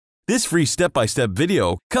This free step-by-step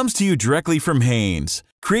video comes to you directly from Haynes,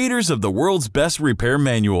 creators of the world's best repair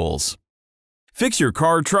manuals. Fix your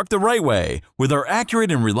car or truck the right way with our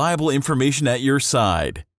accurate and reliable information at your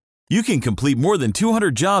side. You can complete more than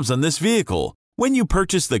 200 jobs on this vehicle when you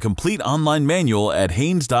purchase the complete online manual at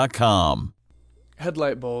Haynes.com.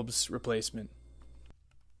 Headlight bulbs replacement.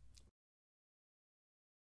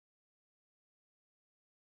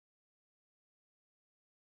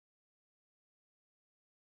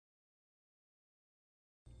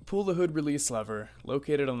 Pull the hood release lever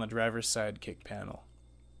located on the driver's side kick panel.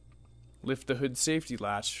 Lift the hood safety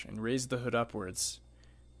latch and raise the hood upwards.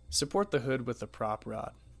 Support the hood with a prop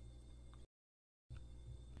rod.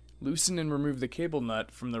 Loosen and remove the cable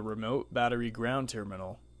nut from the remote battery ground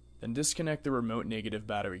terminal, then disconnect the remote negative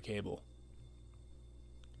battery cable.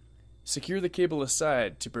 Secure the cable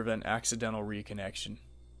aside to prevent accidental reconnection.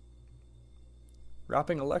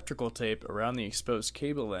 Wrapping electrical tape around the exposed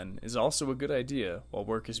cable end is also a good idea while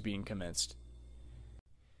work is being commenced.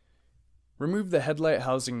 Remove the headlight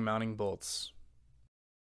housing mounting bolts.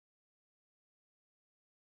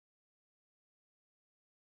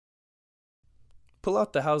 Pull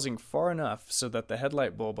out the housing far enough so that the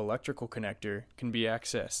headlight bulb electrical connector can be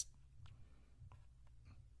accessed.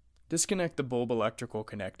 Disconnect the bulb electrical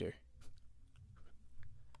connector.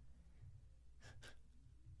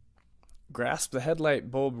 Grasp the headlight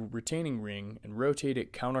bulb retaining ring and rotate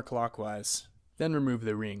it counterclockwise, then remove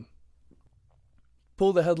the ring.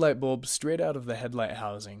 Pull the headlight bulb straight out of the headlight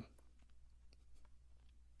housing.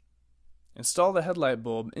 Install the headlight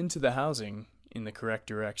bulb into the housing in the correct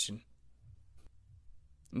direction.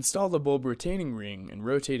 Install the bulb retaining ring and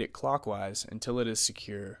rotate it clockwise until it is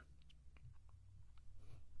secure.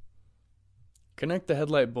 Connect the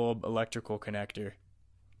headlight bulb electrical connector.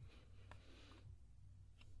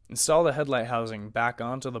 Install the headlight housing back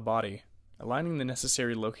onto the body, aligning the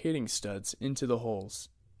necessary locating studs into the holes.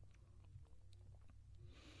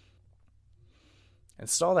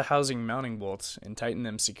 Install the housing mounting bolts and tighten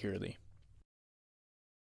them securely.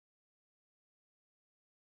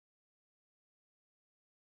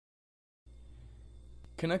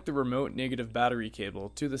 Connect the remote negative battery cable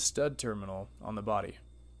to the stud terminal on the body.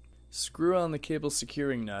 Screw on the cable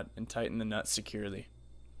securing nut and tighten the nut securely.